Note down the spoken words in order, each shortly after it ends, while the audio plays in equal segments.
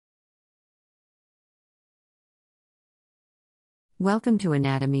Welcome to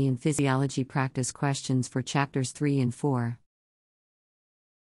Anatomy and Physiology practice questions for chapters 3 and 4.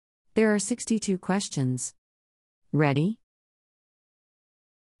 There are 62 questions. Ready?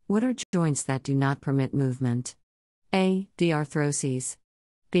 What are joints that do not permit movement? A. Diarthroses.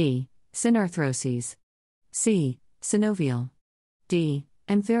 B. Synarthroses. C. Synovial. D.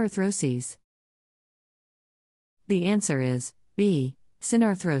 Amphiarthroses. The answer is B.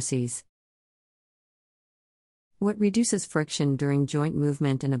 Synarthroses. What reduces friction during joint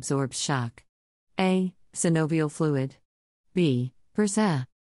movement and absorbs shock? A. Synovial fluid. B. Bursa.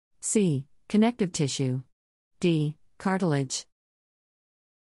 C. Connective tissue. D. Cartilage.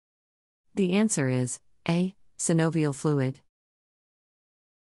 The answer is A. Synovial fluid.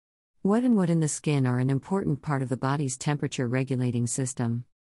 What in the skin are an important part of the body's temperature regulating system?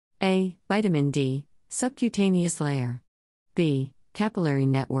 A. Vitamin D, subcutaneous layer. B. Capillary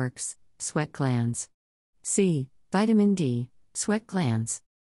networks, sweat glands. C. Vitamin D, sweat glands.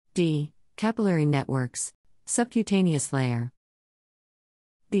 D. Capillary networks, subcutaneous layer.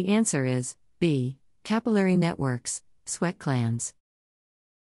 The answer is B. Capillary networks, sweat glands.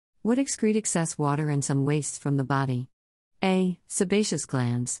 What excrete excess water and some wastes from the body? A. Sebaceous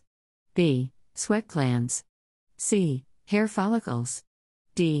glands. B. Sweat glands. C. Hair follicles.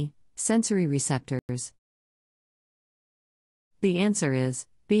 D. Sensory receptors. The answer is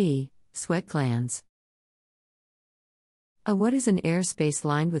B. Sweat glands. What is an air space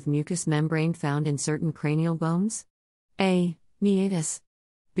lined with mucous membrane found in certain cranial bones? A. Meatus.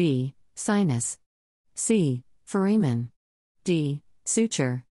 B. Sinus. C. Foramen. D.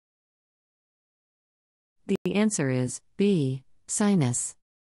 Suture. The answer is B. Sinus.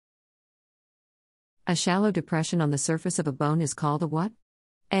 A shallow depression on the surface of a bone is called a what?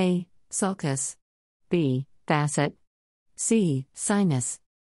 A. Sulcus. B. Facet. C. Sinus.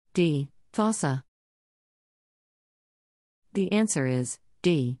 D. Fossa. The answer is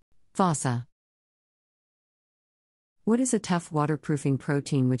D. Fossa. What is a tough waterproofing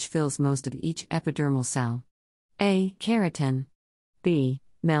protein which fills most of each epidermal cell? A. Keratin. B.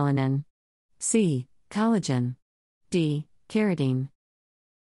 Melanin. C. Collagen. D. Keratine.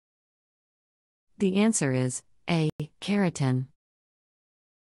 The answer is A. Keratin.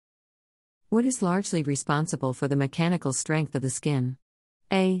 What is largely responsible for the mechanical strength of the skin?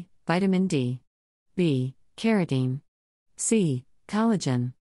 A. Vitamin D. B. Keratine. C.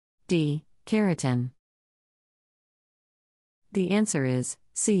 Collagen. D. Keratin. The answer is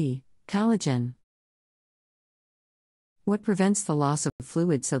C. Collagen. What prevents the loss of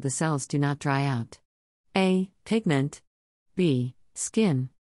fluid so the cells do not dry out? A. Pigment. B. Skin.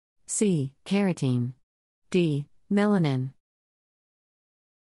 C. Keratine. D. Melanin.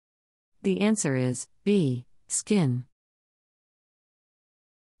 The answer is B. Skin.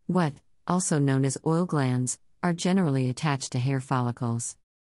 What, also known as oil glands, are generally attached to hair follicles?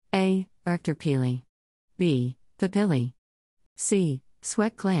 A. Arctopili. B. Papillae. C.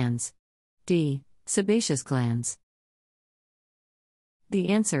 Sweat glands. D. Sebaceous glands. The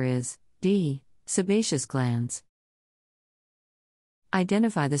answer is D. Sebaceous glands.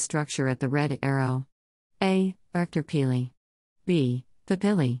 Identify the structure at the red arrow. A. Arctopili. B.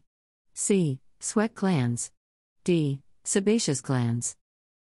 Papillae. C. Sweat glands. D. Sebaceous glands.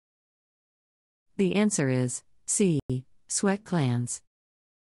 The answer is C. Sweat glands.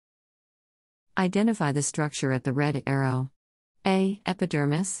 Identify the structure at the red arrow. A.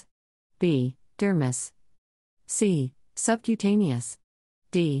 Epidermis. B. Dermis. C. Subcutaneous.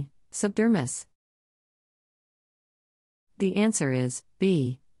 D. Subdermis. The answer is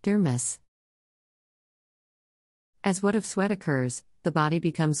B. Dermis. As what of sweat occurs, the body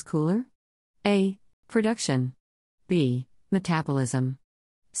becomes cooler? A. Production. B. Metabolism.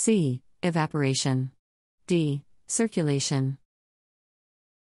 C. Evaporation. D. Circulation.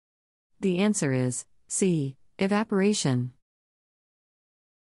 The answer is C. Evaporation.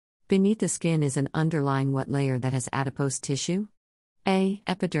 Beneath the skin is an underlying what layer that has adipose tissue? A.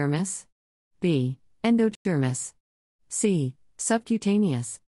 Epidermis. B. Endodermis. C.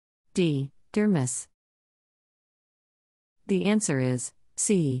 Subcutaneous. D. Dermis. The answer is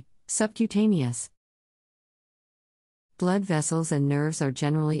C. Subcutaneous. Blood vessels and nerves are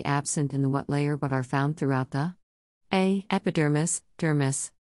generally absent in the what layer but are found throughout the A. Epidermis, dermis.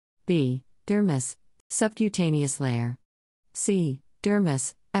 B. Dermis, subcutaneous layer. C.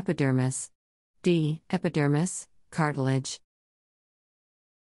 Dermis, epidermis. D. Epidermis, cartilage.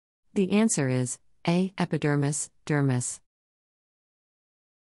 The answer is A. Epidermis, dermis.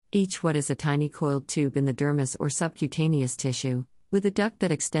 Each what is a tiny coiled tube in the dermis or subcutaneous tissue, with a duct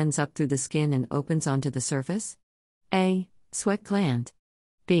that extends up through the skin and opens onto the surface? A. Sweat gland.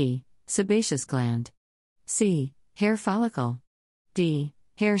 B. Sebaceous gland. C. Hair follicle. D.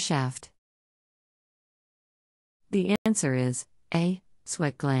 Hair shaft. The answer is A.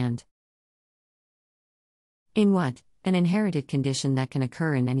 Sweat gland. In what? An inherited condition that can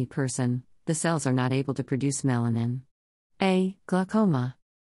occur in any person, the cells are not able to produce melanin. A. Glaucoma.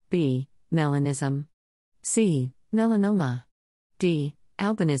 B. Melanism. C. Melanoma. D.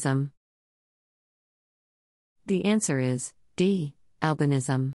 Albinism. The answer is D.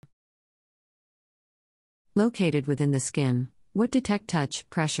 Albinism. Located within the skin, what detect touch,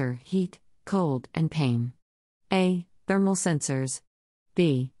 pressure, heat, cold, and pain? A. Thermal sensors.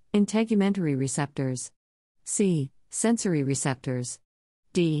 B. Integumentary receptors. C. Sensory receptors.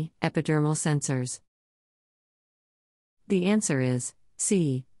 D. Epidermal sensors. The answer is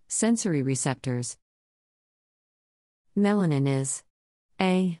C. Sensory receptors. Melanin is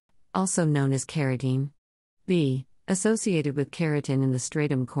A. Also known as carotene. B. Associated with keratin in the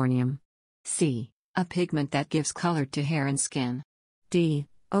stratum corneum. C. A pigment that gives color to hair and skin. D.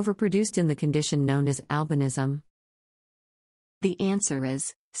 Overproduced in the condition known as albinism. The answer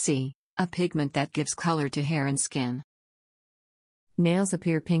is C. A pigment that gives color to hair and skin. Nails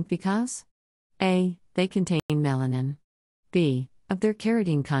appear pink because A. They contain melanin. B. Of their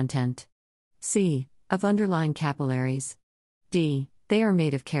carotene content. C. Of underlying capillaries. D. They are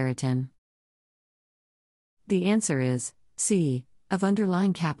made of keratin. The answer is C. Of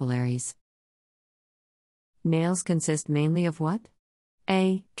underlying capillaries. Nails consist mainly of what?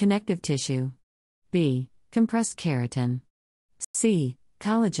 A. Connective tissue. B. Compressed keratin. C.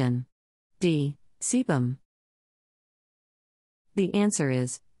 Collagen. D. sebum. The answer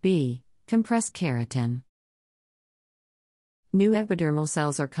is B. Compressed keratin. New epidermal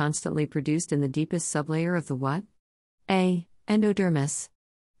cells are constantly produced in the deepest sublayer of the what? A. Endodermis.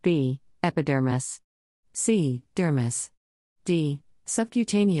 B. Epidermis. C. Dermis. D.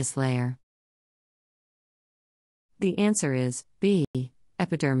 Subcutaneous layer. The answer is B.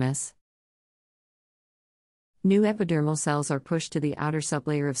 Epidermis. New epidermal cells are pushed to the outer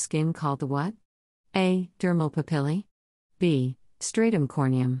sublayer of skin called the what? A. Dermal papillae. B. Stratum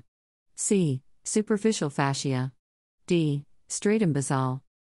corneum. C. Superficial fascia. D. Stratum basal.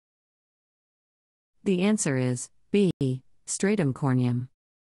 The answer is B. Stratum corneum.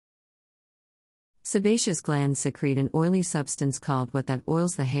 Sebaceous glands secrete an oily substance called what that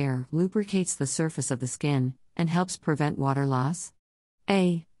oils the hair, lubricates the surface of the skin, and helps prevent water loss?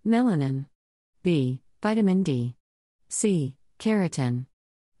 A. Melanin. B. Vitamin D. C. Keratin.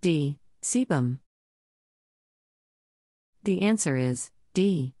 D. Sebum. The answer is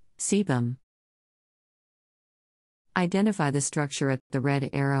D. Sebum. Identify the structure at the red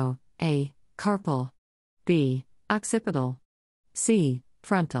arrow. A. Carpal. B. Occipital. C.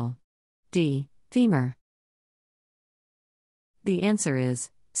 Frontal. D. Femur. The answer is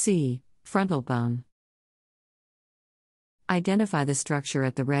C. Frontal bone. Identify the structure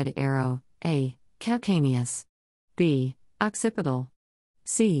at the red arrow. A. Calcaneus. B. Occipital.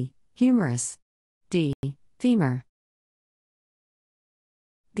 C. Humerus. D. Femur.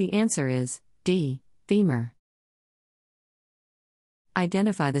 The answer is D. Femur.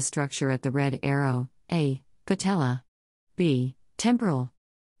 Identify the structure at the red arrow. A. Patella. B. Temporal.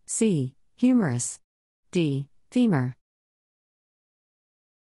 C. Humerus. D. Femur.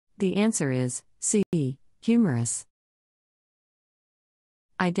 The answer is C. Humerus.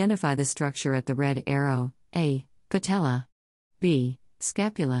 Identify the structure at the red arrow. A. Patella. B.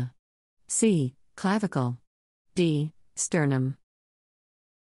 Scapula. C. Clavicle. D. Sternum.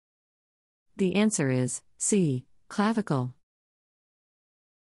 The answer is C. Clavicle.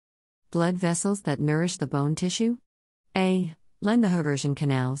 Blood vessels that nourish the bone tissue? A. Line the Haversian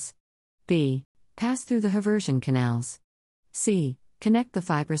canals. B. Pass through the Haversian canals. C. Connect the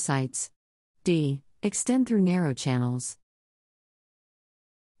fibrocytes. D. Extend through narrow channels.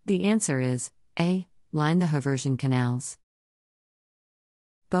 The answer is A. Line the Haversian canals.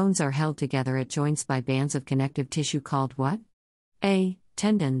 Bones are held together at joints by bands of connective tissue called what? A.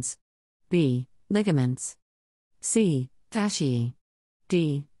 Tendons. B. Ligaments. C. Fasciae.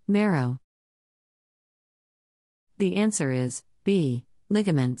 D. Marrow. The answer is B.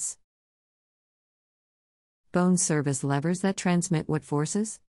 Ligaments. Bones serve as levers that transmit what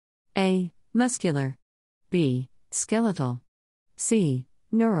forces? A. Muscular. B. Skeletal. C.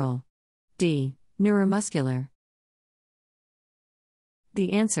 Neural. D. Neuromuscular.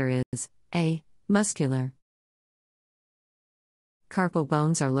 The answer is A. Muscular. Carpal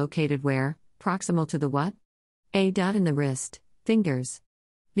bones are located where? Proximal to the what? A. Dot in the wrist, fingers.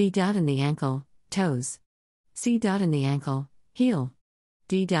 B. Dot in the ankle, toes. C. Dot in the ankle, heel.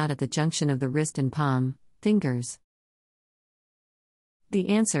 D. Dot at the junction of the wrist and palm, fingers. The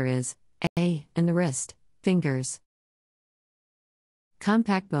answer is A. In the wrist, fingers.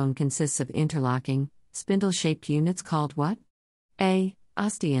 Compact bone consists of interlocking, spindle-shaped units called what? A.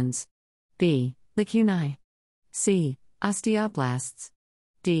 Osteons. B. Lacunae. C. Osteoblasts.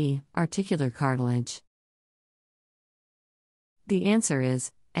 D. Articular cartilage. The answer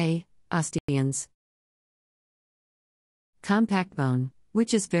is A. Osteons. Compact bone,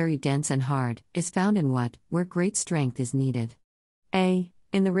 which is very dense and hard, is found in what, where great strength is needed? A.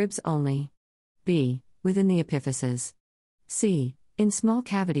 In the ribs only. B. Within the epiphyses. C. In small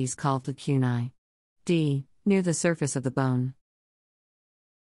cavities called lacunae. D. Near the surface of the bone.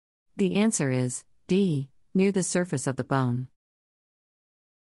 The answer is D. Near the surface of the bone.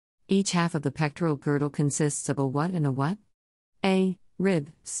 Each half of the pectoral girdle consists of a what and a what? A.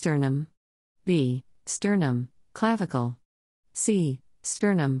 Rib, sternum. B. Sternum, clavicle. C.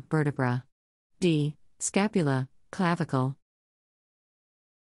 Sternum, vertebra. D. Scapula, clavicle.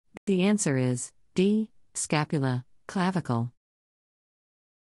 The answer is D. Scapula, clavicle.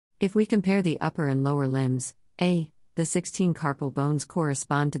 If we compare the upper and lower limbs, A. The 16 carpal bones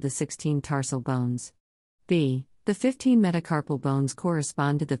correspond to the 16 tarsal bones. B. The 15 metacarpal bones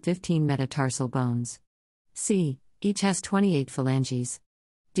correspond to the 15 metatarsal bones. C. Each has 28 phalanges.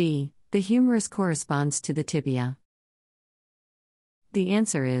 D. The humerus corresponds to the tibia. The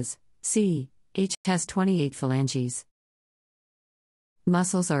answer is C. Each has 28 phalanges.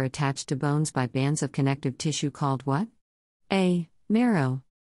 Muscles are attached to bones by bands of connective tissue called what? A. Marrow.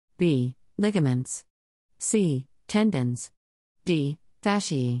 B. Ligaments. C. Tendons. D.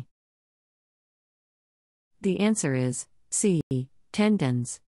 Fasciae. The answer is C.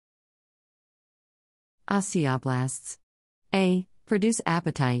 Tendons. Osteoblasts. A. Produce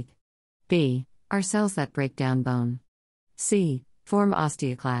appetite. B. Are cells that break down bone. C. Form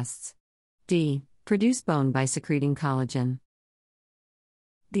osteoclasts. D. Produce bone by secreting collagen.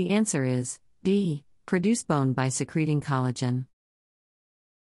 The answer is D. Produce bone by secreting collagen.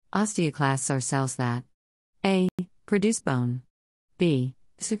 Osteoclasts are cells that A. Produce bone. B.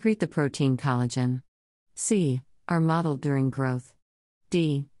 Secrete the protein collagen. C. Are modeled during growth.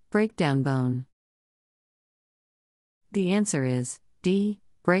 D. Break down bone. The answer is D.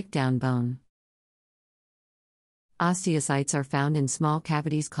 Break down bone. Osteocytes are found in small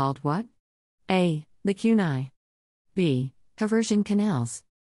cavities called what? A. Lacunae. B. Haversian canals.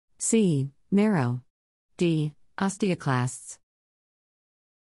 C. Marrow. D. Osteoclasts.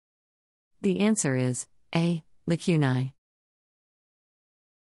 The answer is A. Lacunae.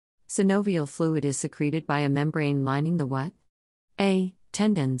 Synovial fluid is secreted by a membrane lining the what? A.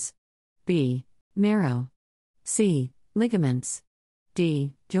 Tendons. B. Marrow. C. Ligaments.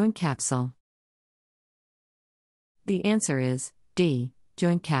 D. Joint capsule. The answer is D.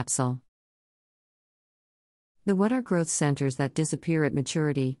 Joint capsule. The what are growth centers that disappear at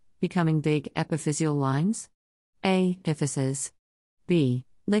maturity, becoming big epiphyseal lines? A. Epiphyses. B.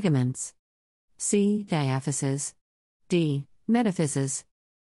 Ligaments. C. Diaphyses. D. Metaphyses.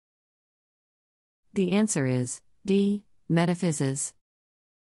 The answer is D. Metaphyses.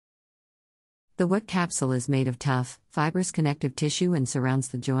 The what capsule is made of tough, fibrous connective tissue and surrounds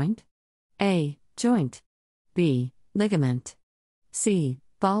the joint? A. Joint. B. Ligament. C.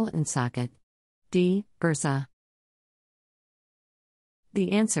 Ball and socket. D. Bursa.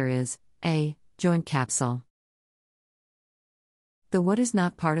 The answer is A. Joint capsule. The what is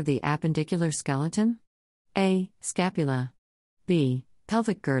not part of the appendicular skeleton? A. Scapula. B.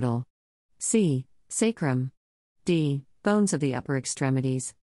 Pelvic girdle. C. Sacrum. D. Bones of the upper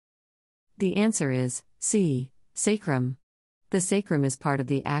extremities. The answer is C. Sacrum. The sacrum is part of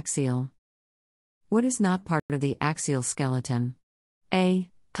the axial. What is not part of the axial skeleton? A.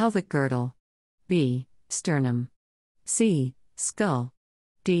 Pelvic girdle. B. Sternum. C. Skull.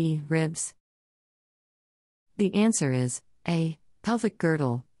 D. Ribs. The answer is A. Pelvic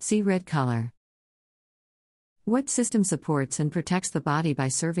girdle, see red color. What system supports and protects the body by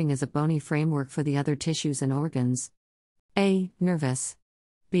serving as a bony framework for the other tissues and organs? A. Nervous.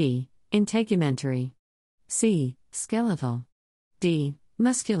 B. Integumentary. C. Skeletal. D.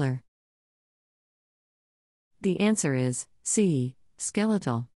 Muscular. The answer is C.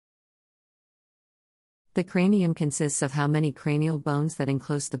 Skeletal. The cranium consists of how many cranial bones that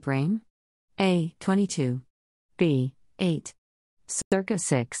enclose the brain? A. 22. B. 8. Circa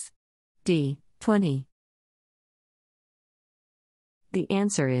 6. D. 20. The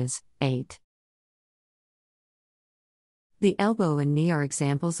answer is 8. The elbow and knee are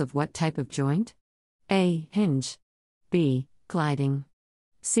examples of what type of joint? A. Hinge. B. Gliding.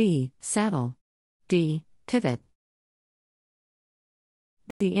 C. Saddle. D. Pivot.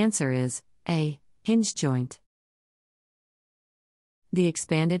 The answer is A. Hinge joint. The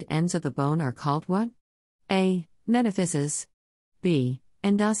expanded ends of the bone are called what? A. Metaphyses. B.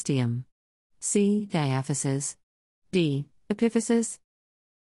 Endosteum. C. Diaphysis. D. Epiphysis.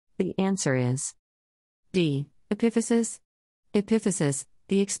 The answer is D. Epiphysis. Epiphysis,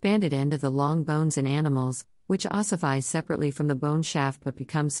 the expanded end of the long bones in animals, which ossifies separately from the bone shaft but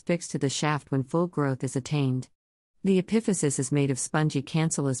becomes fixed to the shaft when full growth is attained. The epiphysis is made of spongy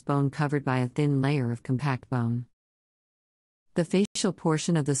cancellous bone covered by a thin layer of compact bone. The facial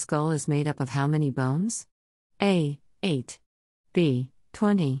portion of the skull is made up of how many bones? A. 8. B.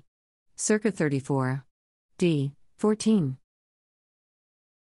 20. Circa 34. D. 14.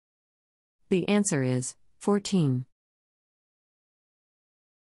 The answer is 14.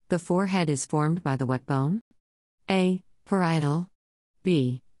 The forehead is formed by the what bone? A. Parietal.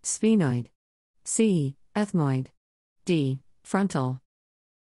 B. Sphenoid. C. Ethmoid. D. Frontal.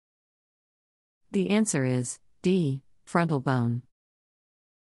 The answer is D. Frontal bone.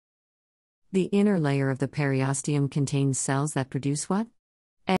 The inner layer of the periosteum contains cells that produce what?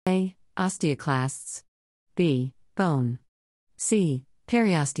 A. Osteoclasts. B. Bone. C.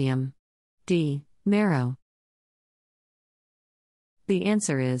 Periosteum. D. Marrow. The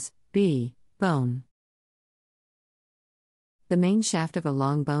answer is B. Bone. The main shaft of a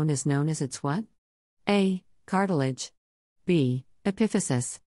long bone is known as its what? A. Cartilage. B.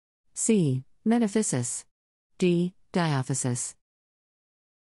 Epiphysis. C. Metaphysis. D. Diaphysis.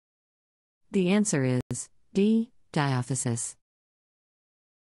 The answer is D. Diaphysis.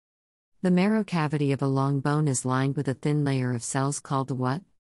 The marrow cavity of a long bone is lined with a thin layer of cells called the what?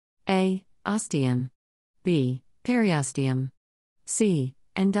 A. Osteum. B. Periosteum. C.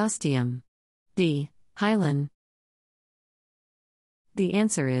 Endosteum. D. Hyaline. The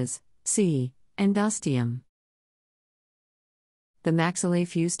answer is C. Endosteum. The maxillae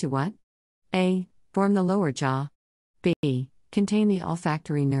fuse to what? A. Form the lower jaw. B. Contain the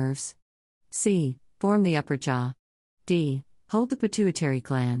olfactory nerves. C. Form the upper jaw. D. Hold the pituitary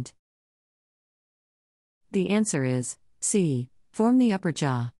gland. The answer is C. Form the upper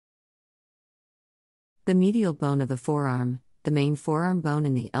jaw. The medial bone of the forearm, the main forearm bone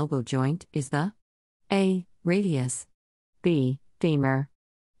in the elbow joint, is the A. Radius. B. Femur.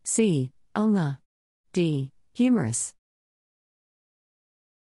 C. Ulna. D. Humerus.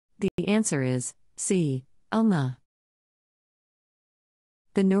 The answer is C. Ulna.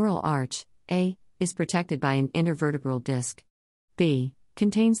 The neural arch, A, is protected by an intervertebral disc. B.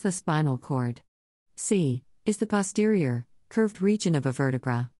 Contains the spinal cord. C. Is the posterior, curved region of a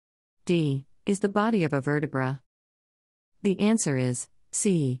vertebra. D. Is the body of a vertebra. The answer is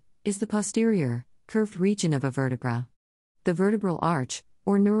C. Is the posterior, curved region of a vertebra. The vertebral arch,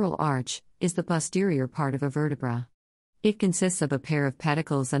 or neural arch, is the posterior part of a vertebra. It consists of a pair of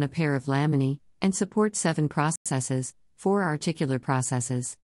pedicles and a pair of laminae, and supports 7 processes, 4 articular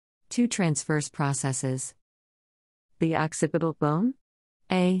processes, 2 transverse processes. The occipital bone?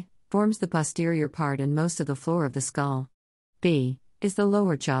 A. Forms the posterior part and most of the floor of the skull. B. Is the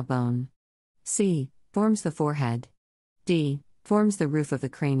lower jaw bone. C. Forms the forehead. D. Forms the roof of the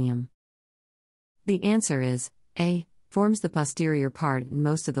cranium. The answer is A. Forms the posterior part and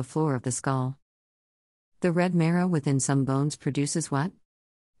most of the floor of the skull. The red marrow within some bones produces what?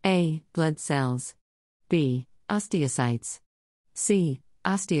 A. Blood cells. B. Osteocytes. C.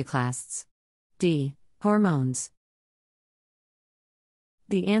 Osteoclasts. D. Hormones.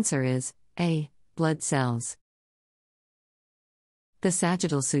 The answer is A. Blood cells. The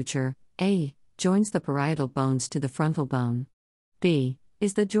sagittal suture, A, joins the parietal bones to the frontal bone. B.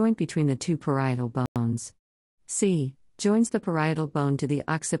 Is the joint between the 2 parietal bones. C. Joins the parietal bone to the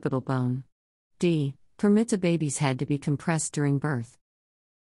occipital bone. D. Permits a baby's head to be compressed during birth.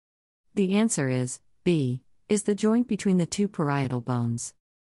 The answer is B. Is the joint between the 2 parietal bones.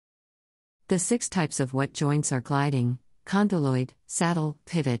 The 6 types of what joints are gliding, condyloid, saddle,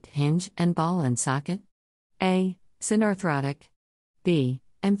 pivot, hinge, and ball and socket? A. Synarthrotic. B.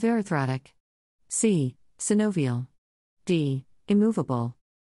 Amphiarthrotic. C. Synovial. D. Immovable.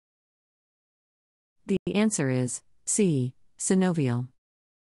 The answer is C. Synovial.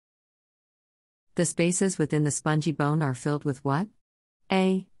 The spaces within the spongy bone are filled with what?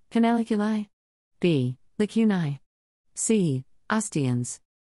 A. Canaliculi. B. Lacunae. C. Osteons.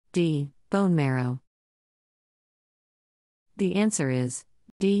 D. Bone marrow. The answer is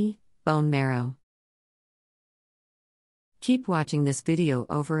D. Bone marrow. Keep watching this video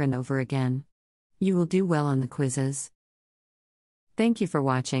over and over again. You will do well on the quizzes. Thank you for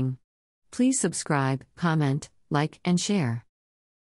watching. Please subscribe, comment, like, and share.